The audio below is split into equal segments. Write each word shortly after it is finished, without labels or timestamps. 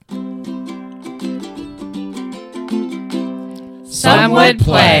Some would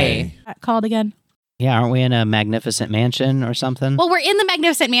play. Called again. Yeah, aren't we in a magnificent mansion or something? Well, we're in the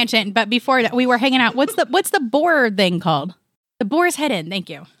Magnificent Mansion, but before that, we were hanging out. What's the boar thing called? The Boar's Head Inn. Thank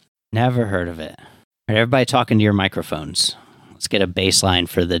you. Never heard of it. All right, everybody talking to your microphones. Let's get a baseline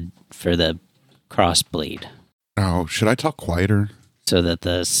for the cross bleed Oh, should I talk quieter? so that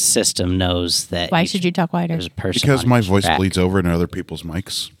the system knows that Why should you talk wider? there's a person Because on my each voice track. bleeds over into other people's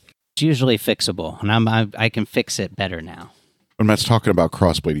mics. It's usually fixable, and I can fix it better now. When Matt's talking about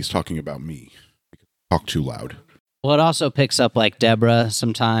crossblade, he's talking about me. I talk too loud. Well, it also picks up like Deborah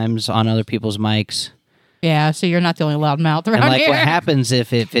sometimes on other people's mics. Yeah, so you're not the only loud mouth around And like here. what happens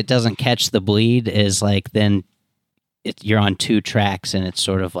if it doesn't catch the bleed is like then you're on two tracks and it's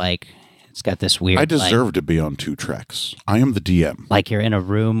sort of like it's got this weird. I deserve to be on 2 tracks. I am the DM. Like you're in a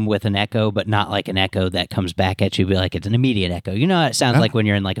room with an echo, but not like an echo that comes back at you. But like it's an immediate echo. You know how it sounds like when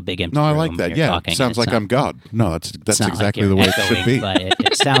you're in like a big empty No, I room like and that. you're Yeah, talking, it sounds and like it's I'm God. No, that's it's not exactly like the you're way it should echoing, be. But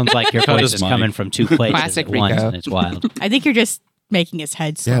it sounds like your voice does is mine. coming from two places Classic at once, Rico. and it's wild. I think you're just making his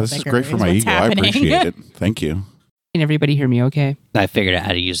head swell Yeah, this is bigger great for my what's ego. I happening. appreciate it. Thank you. Can everybody hear me okay? I figured out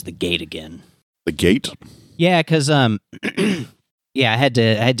how to use the gate again. The gate? Yeah, because yeah, I had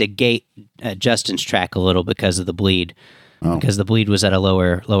to gate Justin's track a little because of the bleed. Oh, Because the bleed was at a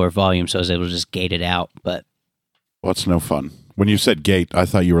lower volume, so I was able to just gate it out. But well, it's no fun. When you said gate, I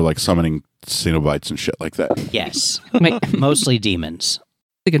thought you were like summoning Cenobites and shit like that. yes, Wait, mostly demons.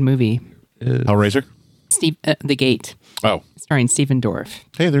 it's a good movie. Hellraiser? The Gate, Oh, starring Stephen Dorff.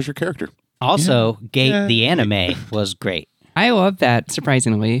 hey, there's your character. Also, Gate the anime was great, I love that,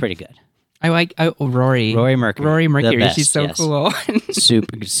 surprisingly. pretty good. I like Rory. Rory Mercury. Rory Mercury. The best, She's so yes. cool.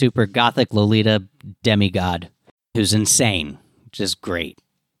 super gothic Lolita demigod who's insane, which is great.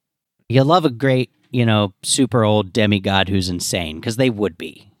 You love a great, super old demigod who's insane because they would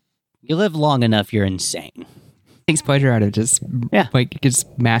be. You live long enough, you're insane. Takes pleasure out of just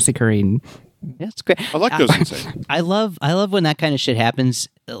massacring. Yeah, it's great. I like those insane. I love when that kind of shit happens.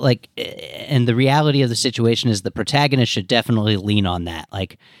 Like, and the reality of the situation is the protagonist should definitely lean on that.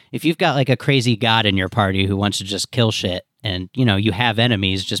 Like, if you've got like a crazy god in your party who wants to just kill shit, and you have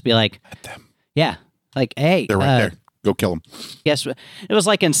enemies, just be like, At them. yeah, like, hey, They're right there. Go kill them. yes, it was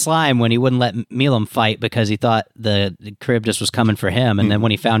like in Slime when he wouldn't let Milam fight because he thought the Charybdis was coming for him, and then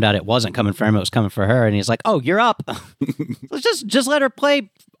when he found out it wasn't coming for him, it was coming for her, and he's like, "Oh, you're up. Let's just let her play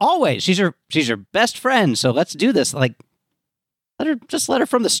always. She's your best friend, so let's do this. Like, let her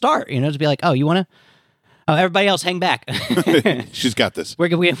from the start. To be like, oh, you want to? Oh, everybody else, hang back. She's got this. we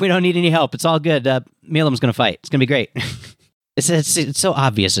don't need any help. It's all good. Milam's gonna fight. It's gonna be great. it's so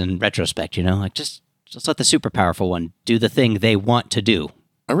obvious in retrospect, like just let the super powerful one do the thing they want to do.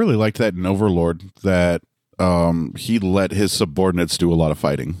 I really liked that in Overlord that he let his subordinates do a lot of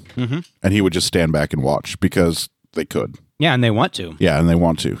fighting. Mm-hmm. And he would just stand back and watch because they could. Yeah, and they want to. Yeah, and they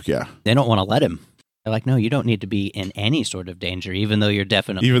want to. Yeah. They don't want to let him. They're like, no, you don't need to be in any sort of danger, even though you're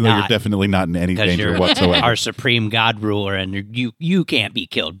definitely Even though not, you're definitely not in any because danger you're whatsoever. our supreme god ruler, and you can't be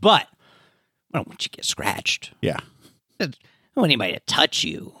killed. But I don't want you to get scratched. Yeah. I don't want anybody to touch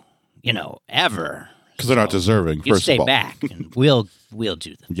you, ever. Because they're not deserving, You first stay of all. back, and we'll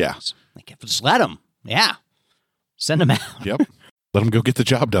do the Yeah. things. Like, just let them. Yeah, send them out. Yep. Let them go get the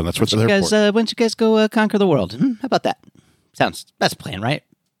job done. That's what they're You there guys, for. why don't you guys go conquer the world? How about that? That's a plan, right?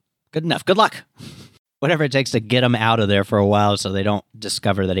 Good enough. Good luck. Whatever it takes to get him out of there for a while so they don't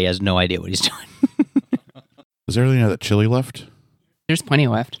discover that he has no idea what he's doing. Is there any of that chili left? There's plenty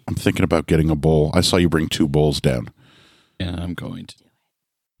left. I'm thinking about getting a bowl. I saw you bring 2 bowls down. Yeah, I'm going to.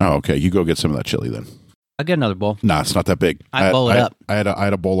 Oh, okay. You go get some of that chili then. I'll get another bowl. Nah, it's not that big. I bowl it up. I had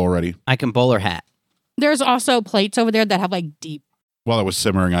a bowl already. I can bowler hat. There's also plates over there that have like deep. While it was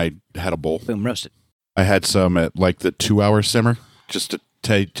simmering, I had a bowl. Boom, roasted. I had some at like the 2-hour simmer just to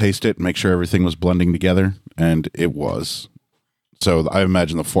taste it and make sure everything was blending together, and it was. So I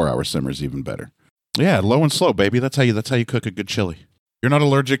imagine the 4-hour simmer is even better. Yeah, low and slow, baby. That's how you cook a good chili. You're not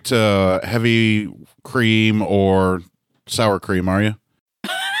allergic to heavy cream or sour cream, are you?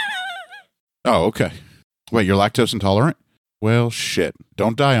 Oh, okay. Wait, you're lactose intolerant? Well, shit.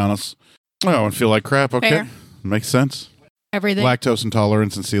 Don't die on us. Oh, and feel like crap. Okay, Fair. makes sense. Everything. Lactose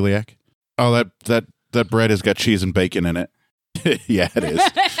intolerance and celiac. Oh, that bread has got cheese and bacon in it. Yeah, it is.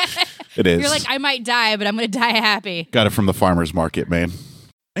 It is. You're like, I might die, but I'm going to die happy. Got it from the farmer's market, man.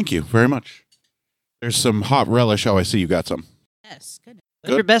 Thank you very much. There's some hot relish. Oh, I see you got some. Yes, good.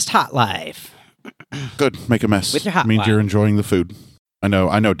 Live your best hot life. Good. Make a mess. With your hot means wine. you're enjoying the food. I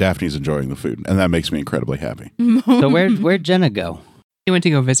know Daphne's enjoying the food, and that makes me incredibly happy. So where'd Jenna go? She went to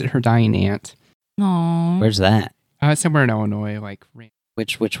go visit her dying aunt. Aww. Where's that? Somewhere in Illinois,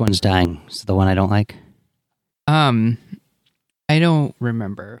 Which one's dying? Is it the one I don't like? I I don't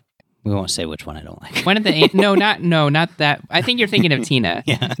remember. We won't say which one I don't like. One of the not that. I think you're thinking of Tina.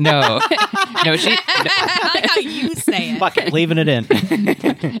 Yeah. No, no, she. I like how you say it. Fuck it, leaving it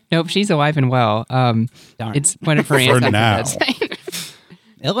in. Nope, she's alive and well. Darn. It's one of her For ancestors. now. That's right.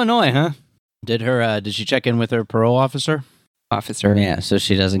 Illinois, huh? Did she check in with her parole officer? Officer. Yeah, so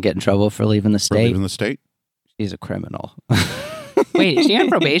she doesn't get in trouble for leaving the For state. leaving the state. She's a criminal. Wait, is she on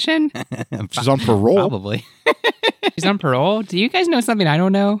probation? She's on parole. Probably. She's on parole? Do you guys know something I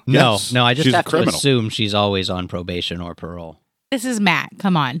don't know? Yes. No, I just She's a have to criminal. assume she's always on probation or parole. This is Matt.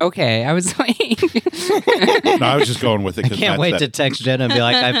 Come on. Okay, I was like... No, I was just going with it. I 'cause can't Matt wait said to it. text Jenna and be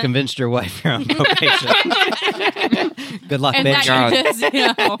like, I've convinced your wife you're on probation. Good luck, And bitch. that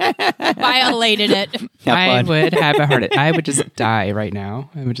you just, violated it. Have I fun. would have a heart. I would just die right now.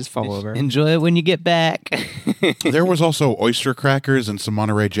 I would just fall over. Enjoy it when you get back. There was also oyster crackers and some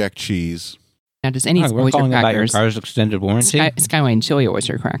Monterey Jack cheese. Now, does any we're oyster calling about your crackers... car's extended warranty. Skyline chili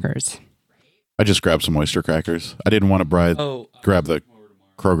oyster crackers. I just grabbed some oyster crackers. I didn't want to grab the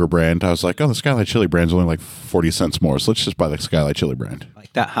Kroger brand. I was like, oh, the Skylight Chili brand's only like 40 cents more, so let's just buy the Skylight Chili brand.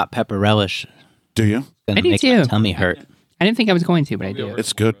 Like that hot pepper relish. Do you? Gonna I do make too. my tummy hurt. I didn't think I was going to, but I do.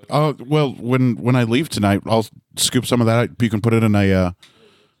 It's good. Oh, well, when I leave tonight, I'll scoop some of that out. You can put it in a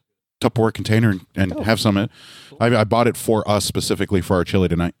Tupperware container and have some in it. I bought it for us specifically for our chili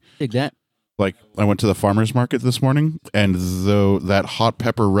tonight. Dig that. Like, I went to the farmer's market this morning, and though that hot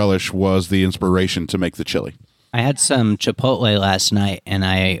pepper relish was the inspiration to make the chili. I had some Chipotle last night, and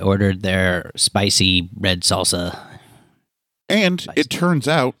I ordered their spicy red salsa. And it turns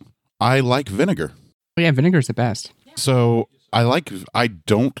out I like vinegar. Oh, yeah, vinegar's the best. So I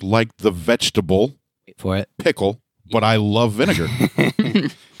don't like the vegetable Wait for it. pickle, but I love vinegar.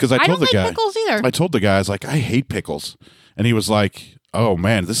 Because I I told don't the like guy, pickles either. I told the guy, I was like, I hate pickles. And he was like, oh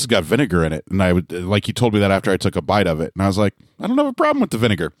man, this has got vinegar in it. And I would, like, he told me that after I took a bite of it. And I was like, I don't have a problem with the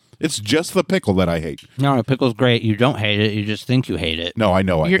vinegar. It's just the pickle that I hate. No, the pickle's great. You don't hate it. You just think you hate it. No, I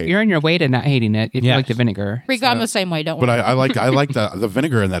know I hate it. You're on your way to not hating it if you Yes. like the vinegar. Rico, I'm the same way. Don't But worry. I like the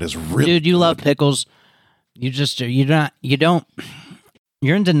vinegar in that is really Dude, you love pickles. You're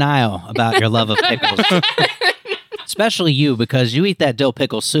in denial about your love of pickles. Especially you, because you eat that dill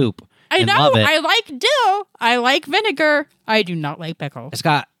pickle soup. I and know. love it. I like dill. I like vinegar. I do not like pickles. It's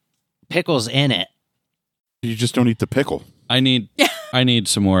got pickles in it. You just don't eat the pickle. I need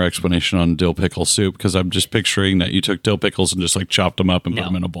some more explanation on dill pickle soup because I'm just picturing that you took dill pickles and just like chopped them up and put No.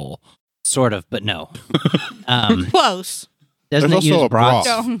 them in a bowl. Sort of, but no. Close. Doesn't There's it use also a brats?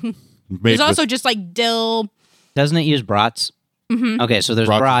 broth. So, Made there's with also just like dill. Doesn't it use brats? Mm-hmm. Okay, so there's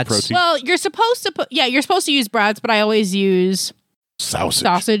Brats and brats. protein. Well, you're supposed to put. Yeah, you're supposed to use brats, but I always use sausage.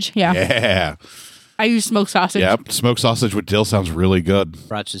 sausage. Yeah, Yeah. I use smoked sausage. Yep. Smoked sausage with dill sounds really good.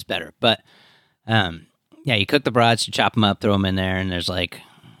 Brats is better. But yeah, you cook the brats, you chop them up, throw them in there, and there's like,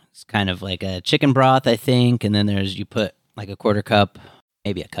 it's kind of like a chicken broth, I think. And then you put like a quarter cup,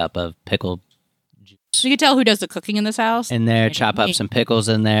 maybe a cup of pickled So you can tell who does the cooking in this house. in there, chop up some pickles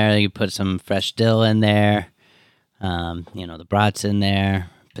in there, you put some fresh dill in there, the brats in there,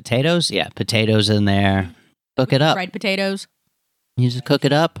 potatoes in there, cook it up. Fried potatoes. You just cook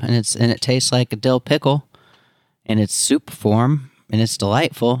it up, and it tastes like a dill pickle, and it's soup form, and it's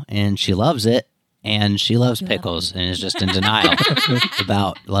delightful, and she loves it, and she loves pickles, and is just in denial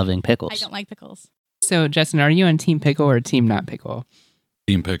about loving I pickles. don't like pickles. So, Justin, are you on Team Pickle or Team Not Pickle?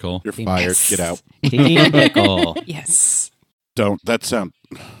 Team pickle. You're fired. Get out. Team pickle. Yes. Don't. That sounds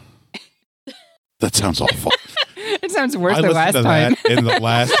awful. It sounds worse I than listened last to time. that in the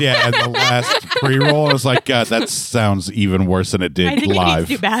last pre-roll. I was like, God, that sounds even worse than it I did think live. it needs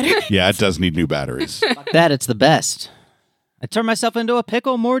new battery. Yeah, it does need new batteries. That it's the best. I turned myself into a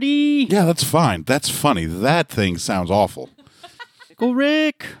pickle, Morty. Yeah, that's fine. That's funny. That thing sounds awful. Pickle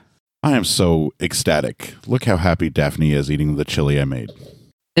Rick. I am so ecstatic. Look how happy Daphne is eating the chili I made.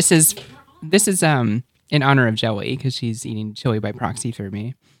 This is in honor of Jelly because she's eating chili by proxy through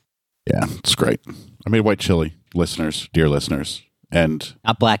me. Yeah, it's great. I made white chili, dear listeners, and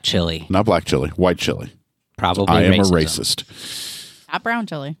Not black chili. not black chili, white chili. Probably I am racism. a racist. Not brown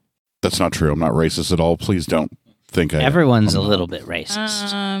chili. That's not true. I'm not racist at all. Please don't think I am. Everyone's a little bit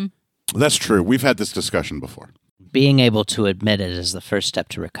racist. That's true. We've had this discussion before. Being able to admit it is the first step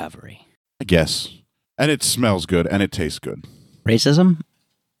to recovery. I guess. And it smells good and it tastes good. Racism?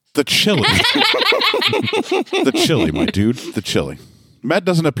 The chili. The chili, my dude. The chili. Matt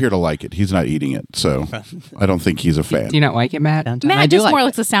doesn't appear to like it. He's not eating it, so I don't think he's a fan. Do you not like it, Matt? Downtown. I Matt do just like more it.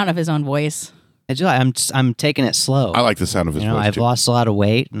 likes the sound of his own voice. I do. I'm taking it slow. I like the sound of his voice, I've too. lost a lot of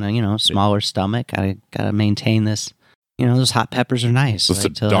weight, and smaller stomach. I gotta maintain this those hot peppers are nice. This to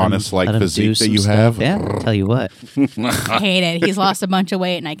let 'em- Adonis-like let 'em physique do that some you stuff. have. Yeah, I'll tell you what. I hate it. He's lost a bunch of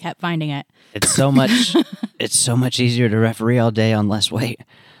weight, and I kept finding it. It's so much. It's so much easier to referee all day on less weight.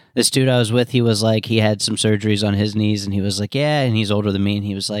 This dude I was with, he was like, he had some surgeries on his knees, and he was like, yeah, and he's older than me, and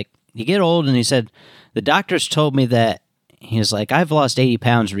he was like, you get old, and he said, the doctors told me that, he was like, I've lost 80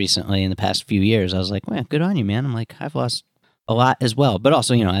 pounds recently in the past few years. I was like, well, good on you, man. I'm like, I've lost a lot as well, but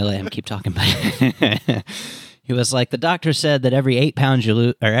also, I let him keep talking. But he was like, the doctor said that every 8 pounds you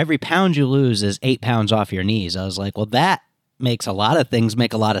lose, or every pound you lose is 8 pounds off your knees. I was like, well, that makes a lot of things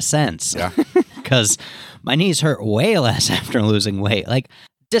make a lot of sense. Yeah. Because my knees hurt way less after losing weight, like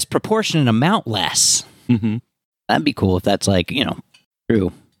disproportionate amount less. Mm-hmm. That'd be cool if that's like,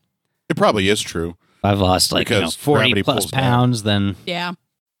 true. It probably is true. If I've lost like, Because 40 gravity plus pulls down. pounds, then Yeah.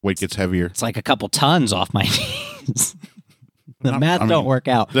 Weight gets heavier. it's like a couple tons off my knees. The math I mean, don't work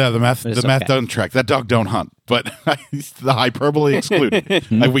out. Yeah, the math But it's math okay. doesn't track. That dog don't hunt, but the hyperbole excluded.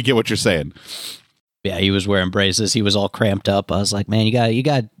 We get what you're saying. Yeah, he was wearing braces. He was all cramped up. I was like, man, you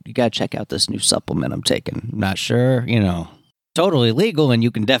got to check out this new supplement I'm taking. I'm not sure, totally legal, and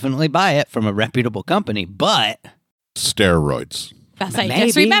you can definitely buy it from a reputable company, but Steroids. Thus, I Maybe.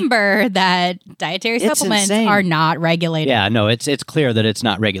 just remember that dietary It's supplements insane. are not regulated. yeah, no, it's clear that it's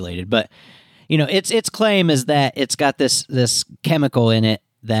not regulated. But its claim is that it's got this chemical in it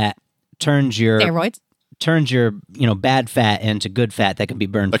that turns your Steroids. bad fat into good fat that can be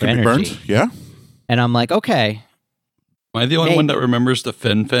burned That for can be energy. burned. Yeah. And I'm like, okay, Am I the only one that remembers the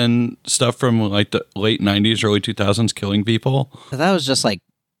Fin stuff from like the late 90s, early 2000s killing people? that was just like,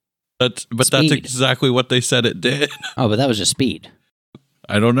 That's Speed. exactly what they said it did. oh, but that was just speed.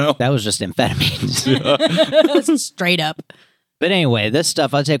 I don't know. That was just amphetamines. Straight up. But anyway, this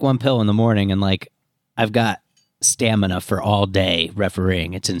stuff, I take one pill in the morning and like I've got stamina for all day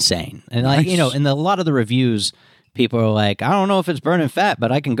refereeing. It's insane. And like, Nice. in a lot of the reviews, people are like, I don't know if it's burning fat,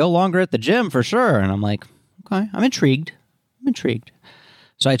 but I can go longer at the gym for sure. And I'm like, okay, I'm intrigued.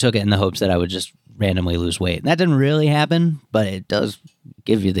 So I took it in the hopes that I would just randomly lose weight. And that didn't really happen, but it does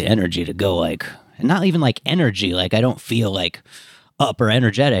give you the energy to go like, and not even like energy. Like I don't feel like up or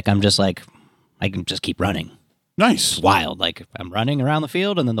energetic. I'm just like, I can just keep running. Nice. Wild. Like I'm running around the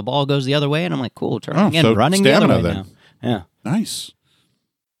field and then the ball goes the other way and I'm like, cool, turning again, so running the other stamina way then. now. Yeah. Nice.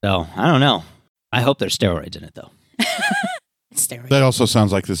 So I don't know. I hope there's steroids in it though. Steroids. That also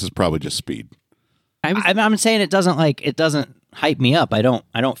sounds like this is probably just speed. I'm saying it doesn't hype me up. I don't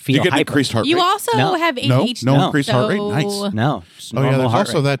feel You get hyper. increased heart rate. You also No. have No, ADHD. no No. increased heart rate. Nice. No. It's Oh yeah, normal there's heart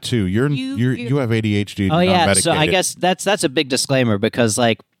also rate. that too. You have ADHD. And Oh you're not yeah. medicated. So I guess that's a big disclaimer because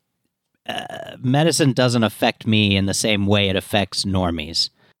like medicine doesn't affect me in the same way it affects normies.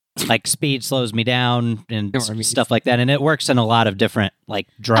 Like speed slows me down and Normies. stuff like that, and it works in a lot of different like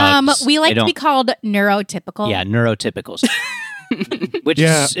drugs. We They like to be don't- called neurotypical. Yeah, neurotypicals. Which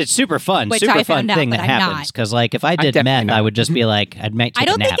Yeah. is it's super fun, Which super I fun found out thing that that I'm happens. not. Because like if I did definitely meth, not. I would just be like, I might take I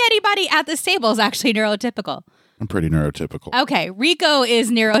don't a nap. think anybody at this table is actually neurotypical. I'm pretty neurotypical. Okay, Rico is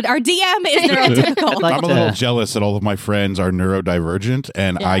our DM is neurotypical. I'd like I'm a little to- jealous that all of my friends are neurodivergent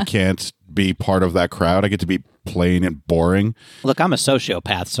and I can't be part of that crowd. I get to be plain and boring. Look, I'm a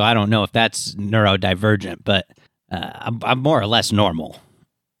sociopath, so I don't know if that's neurodivergent, but I'm more or less normal.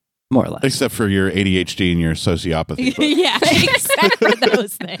 More or less. Except for your ADHD and your sociopathy. But Yeah, except for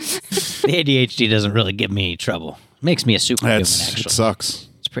those things. The ADHD doesn't really give me any trouble. It makes me a superhuman, it actually. sucks.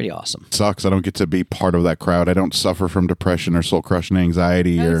 It's pretty awesome. It sucks. I don't get to be part of that crowd. I don't suffer from depression or soul crushing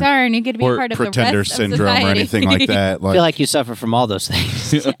anxiety Oh, or darn, you get to be or part of pretender the rest syndrome of or society. anything like that. I feel like you suffer from all those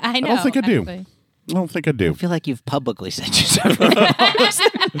things. I know. don't think I do. actually. I don't think I do. I feel like you've publicly said you suffer from all those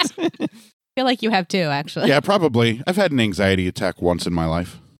things. I feel like you have too, actually. Yeah, probably. I've had an anxiety attack once in my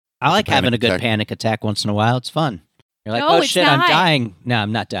life. I like having a good attack. panic attack once in a while. It's fun. You're like, No, oh it's shit, I'm not. dying. No,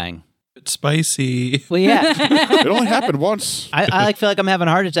 I'm not dying. It's spicy. Well, yeah. It only happened once. I like feel like I'm having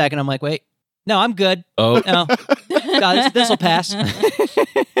a heart attack, and I'm like, wait, no, I'm good. Oh, No, this will pass.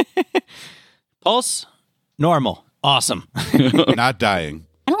 Pulse, normal, awesome. Not dying.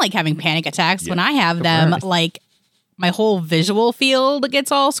 I don't like having panic attacks. Yeah. When I have them, like my whole visual field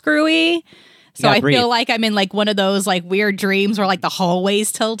gets all screwy. So gotta I breathe. feel like I'm in like one of those like weird dreams where like the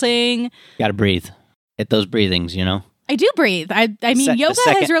hallway's tilting. Got to breathe. Hit those breathings, you know. I do breathe. I mean, The yoga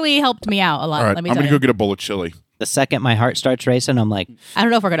second- has really helped me out a lot. All right, Let me I'm tell going to you. go get a bowl of chili. The second my heart starts racing, I'm like, I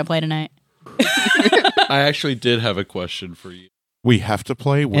don't know if we're gonna play tonight. I actually did have a question for you. We have to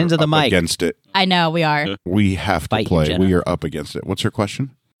play. We're Into the up mic. against it. I know we are. We have to Fight you, play. Jenna. We are up against it. What's your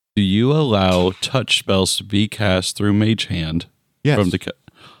question? Do you allow touch spells to be cast through Mage Hand Yes. from the?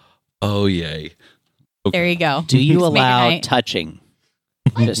 Oh yay! There you go. do you Just make it allow night. touching?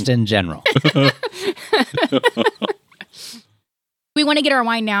 Just in general. we want to get our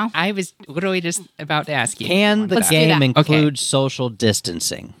wine now? I was literally just about to ask you. Can the Let's do game that. include social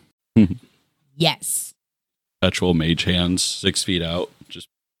distancing? Yes. Perpetual mage hands, 6 feet out, just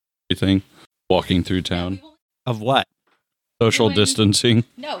everything. Walking through town. Of what? Social Doing- distancing.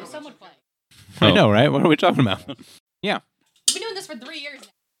 No, someone play. I know, right? What are we talking about? We've been doing this for 3 years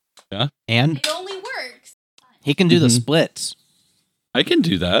now. And It only works. he can do the Mhm. splits. I can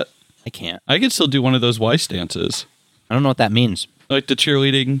do that. I can't. I can still do one of those Y stances. I don't know what that means. Like the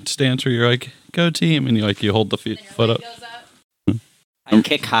cheerleading stance where you're like, go team, and you hold the foot up I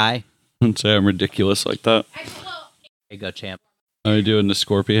kick high. and say I'm ridiculous like that. There you go, champ. Are you doing the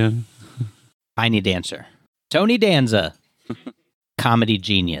scorpion? Tiny dancer. Tony Danza. Comedy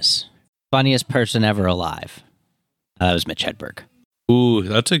genius. Funniest person ever alive. That was Mitch Hedberg. Ooh,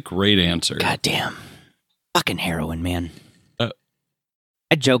 that's a great answer. God damn. Fucking heroin, man. Uh,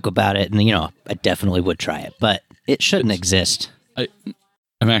 I joke about it, and, I definitely would try it, but it shouldn't exist.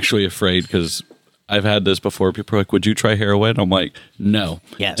 I'm actually afraid because I've had this before. People are like, would you try heroin? I'm like, no.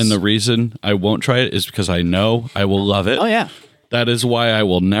 Yes. And the reason I won't try it is because I know I will love it. Oh, yeah. That is why I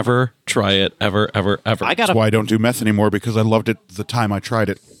will never try it ever, ever, ever. I got That's a why I don't do meth anymore, because I loved it the time I tried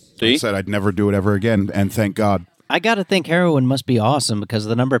it. See? I said I'd never do it ever again, and thank God. I got to think heroin must be awesome because of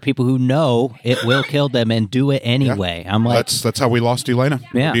the number of people who know it will kill them and do it anyway. I'm like, That's how we lost Elena.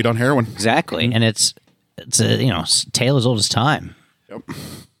 Yeah. Eat on heroin. exactly. And it's a, tale as old as time. Yep.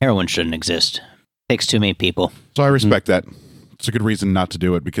 Heroin shouldn't exist. Takes too many people. So I respect that. It's a good reason not to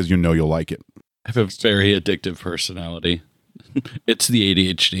do it, because you'll like it. I have a very addictive personality. It's the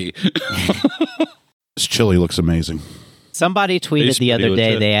ADHD. This chili looks amazing. Somebody tweeted It's the other pretty day.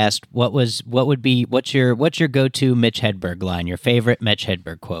 legit. They asked, what's your go-to Mitch Hedberg line? Your favorite Mitch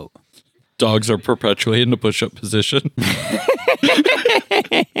Hedberg quote? Dogs are perpetually in the push-up position.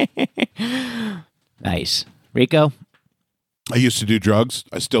 Nice, Rico. I used to do drugs.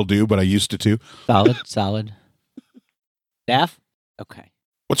 I still do, but I used to too. Solid. Staff. Okay.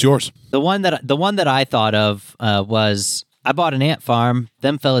 What's yours? The one that I thought of was I bought an ant farm.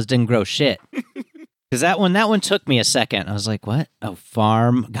 Them fellas didn't grow shit. Because that one took me a second. I was like, what? Oh,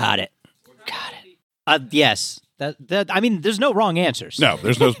 farm. Got it. Yes. I mean, there's no wrong answers. No,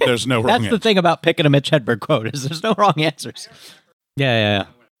 there's no wrong That's answer. the thing about picking a Mitch Hedberg quote is there's no wrong answers. Yeah.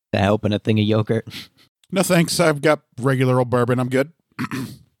 To open a thing of yogurt. No thanks. I've got regular old bourbon. I'm good.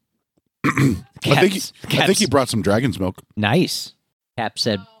 I think he brought some dragon's milk. Nice. Cap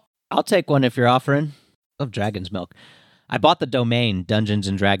said, I'll take one if you're offering. Love Dragon's Milk. I bought the domain Dungeons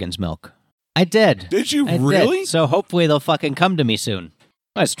and Dragons Milk. I did. Did you I did. really? So hopefully they'll fucking come to me soon.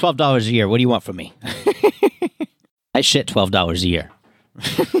 Oh, it's $12 a year. What do you want from me? I shit $12 a year.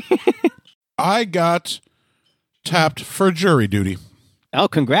 I got tapped for jury duty. Oh,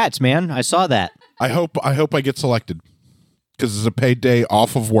 congrats, man. I saw that. I hope I get selected, because it's a paid day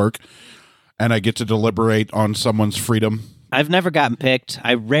off of work, and I get to deliberate on someone's freedom. I've never gotten picked.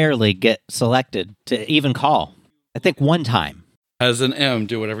 I rarely get selected to even call. I think one time. As an M,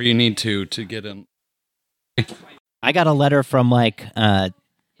 do whatever you need to get in. I got a letter from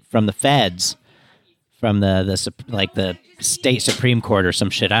from the feds, from the state Supreme Court or some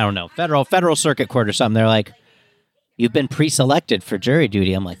shit. I don't know, federal circuit court or something. They're like, you've been pre-selected for jury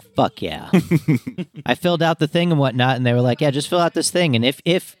duty. I'm like, fuck yeah. I filled out the thing and whatnot, and they were like, yeah, just fill out this thing, and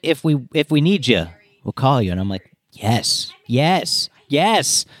if we need you, we'll call you. And I'm like, yes.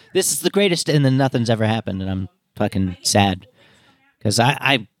 This is the greatest, and then nothing's ever happened, and I'm fucking sad because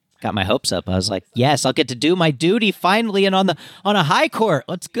I got my hopes up. I was like, yes, I'll get to do my duty finally, and on a high court.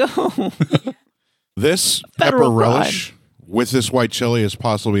 Let's go. This pepper Federal relish with this white chili is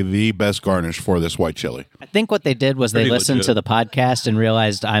possibly the best garnish for this white chili. I think what they did was they Pretty listened legit. to the podcast and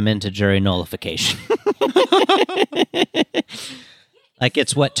realized I'm into jury nullification. Like,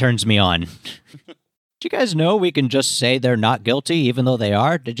 it's what turns me on. Did you guys know we can just say they're not guilty even though they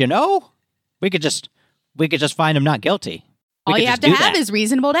are? Did you know? We could just find them not guilty. We All could you have just to do have that. is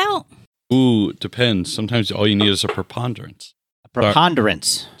reasonable doubt. Ooh, depends. Sometimes all you need is a preponderance. A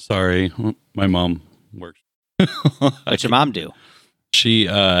preponderance. Sorry, my mom works. What's your mom do? She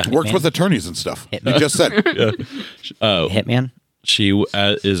Works with attorneys and stuff. You just said. Hitman? she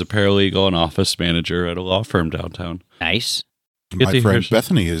is a paralegal and office manager at a law firm downtown. Nice. Good My to friend hear.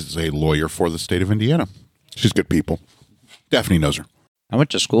 Bethany is a lawyer for the state of Indiana. She's good people. Daphne knows her. I went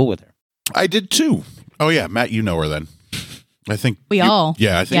to school with her. I did too. Oh yeah, Matt, you know her then. I think We you- all.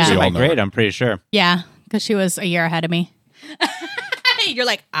 Yeah, I think Yeah. we My all know grade, her. I'm pretty sure. Yeah, because she was a year ahead of me. You're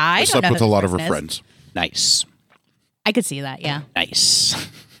like, I I don't slept know with who a this lot of her person is. friends. Nice. I could see that, yeah. Nice.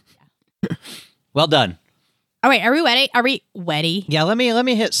 Well done. All right, are we ready? Are we ready? Yeah, let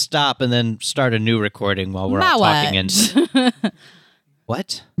me hit stop and then start a new recording while we're all talking. And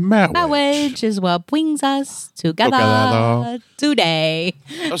What? Marriage. is what brings us together Together. today.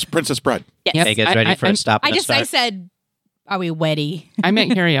 That was Princess Bride. Yes. Yep. Hey, guys, ready for a stop? And a I start? said, are we weddy? I met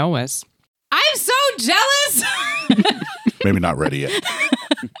Carrie Elwes. I'm so jealous. Maybe not ready yet.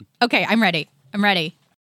 Okay, I'm ready.